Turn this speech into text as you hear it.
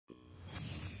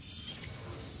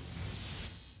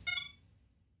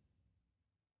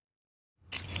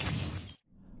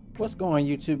What's going on,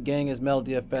 YouTube gang? It's MLB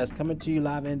DFS coming to you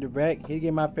live and direct. Here to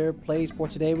get my favorite plays for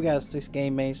today. We got a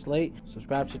 6-game main slate.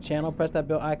 Subscribe to the channel, press that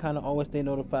bell icon to always stay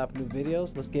notified for new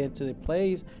videos. Let's get into the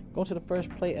plays. Going to the first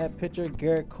play at pitcher,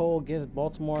 Garrett Cole against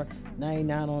Baltimore,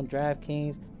 99 on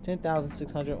DraftKings,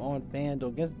 10,600 on FanDuel.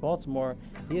 Against Baltimore,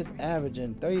 he is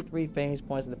averaging 33 fantasy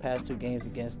points in the past 2 games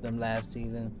against them last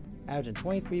season, averaging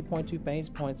 23.2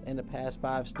 fantasy points in the past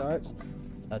 5 starts.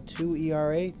 A 2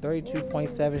 ERA,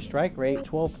 32.7 strike rate,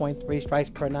 12.3 strikes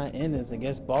per 9 innings.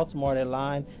 Against Baltimore, their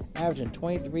line averaging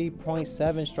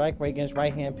 23.7 strike rate against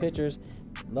right-hand pitchers.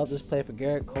 Love this play for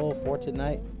Garrett Cole for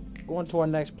tonight. Going to our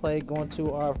next play, going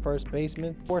to our first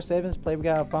baseman. For Sevens play, we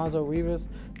got Alfonso Rivas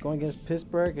going against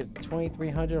Pittsburgh at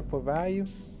 2,300 for value.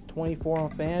 24 on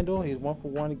FanDuel. He's 1 for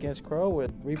 1 against Crow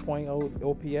with 3.0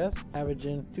 OPS,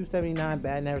 averaging 279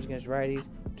 batting average against righties,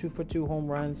 2 for 2 home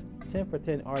runs, 10 for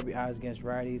 10 RBIs against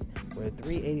righties with a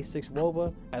 386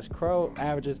 WOBA, as Crow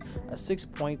averages a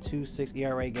 6.26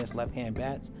 ERA against left-hand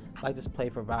bats. Like this play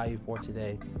for value for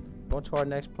today. Going to our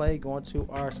next play, going to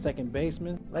our second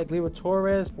baseman, like Gleyber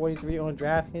Torres, 43 on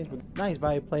DraftKings with nice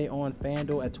value play on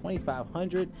FanDuel at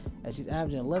 2,500, as he's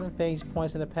averaging 11 fantasy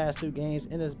points in the past 2 games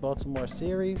in this Baltimore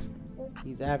series.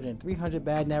 He's averaging 300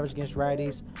 batting average against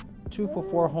righties, 2 for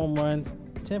 4 home runs,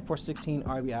 10 for 16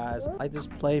 RBIs. Like this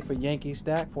play for Yankee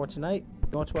stack for tonight.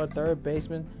 Going to our third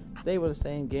baseman, stay with the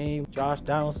same game, Josh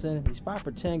Donaldson. He's 5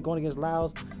 for 10 going against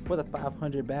Laos with a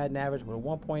 500 batting average with a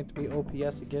 1.3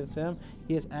 OPS against him.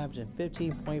 He is averaging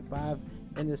 15.5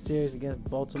 in this series against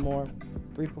Baltimore,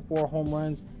 3 for 4 home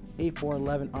runs, 8 for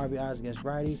 11 RBIs against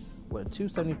righties with a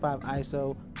 275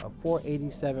 ISO, a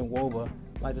 487 WOBA.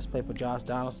 Like this play for Josh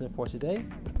Donaldson for today.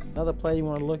 Another play you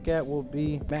want to look at will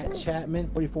be Matt Chapman,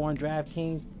 44 on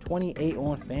DraftKings, 28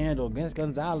 on FanDuel against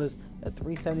Gonzalez, a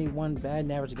 371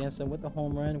 batting average against him with a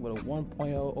home run with a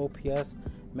 1.0 OPS.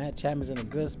 Matt Chapman's in a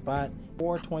good spot,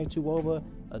 422 WOBA,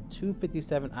 a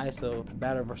 257 ISO.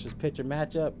 Batter versus pitcher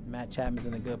matchup, Matt Chapman's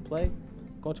in a good play.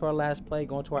 Going to our last play,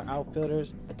 going to our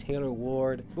outfielders, Taylor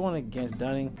Ward going against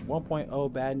Dunning,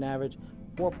 1.0 batting average,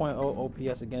 4.0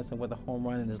 OPS against him with a home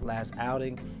run in his last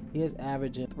outing. He is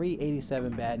averaging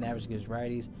 387 batting average against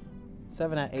righties,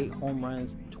 7 out of 8 home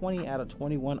runs, 20 out of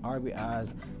 21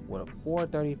 RBIs with a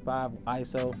 435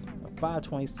 ISO, a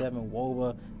 527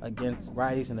 WOBA against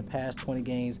righties in the past 20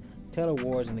 games. Taylor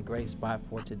Ward's in a great spot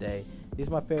for today. These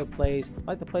are my favorite plays.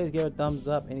 Like the plays, give a thumbs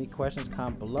up. Any questions,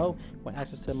 comment below. When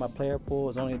access to my player pool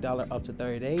is only $1 up to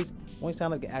 30 days. When you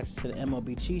sign up, get access to the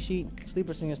MLB cheat sheet,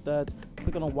 sleeper senior studs.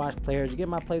 Click on watch players. You get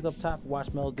my plays up top. Watch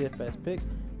MLB DFS picks,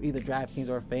 either DraftKings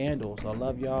or FanDuel. So I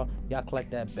love y'all. Y'all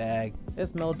collect that bag.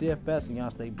 It's MLB DFS, and y'all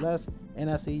stay blessed. And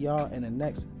I see y'all in the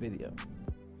next video.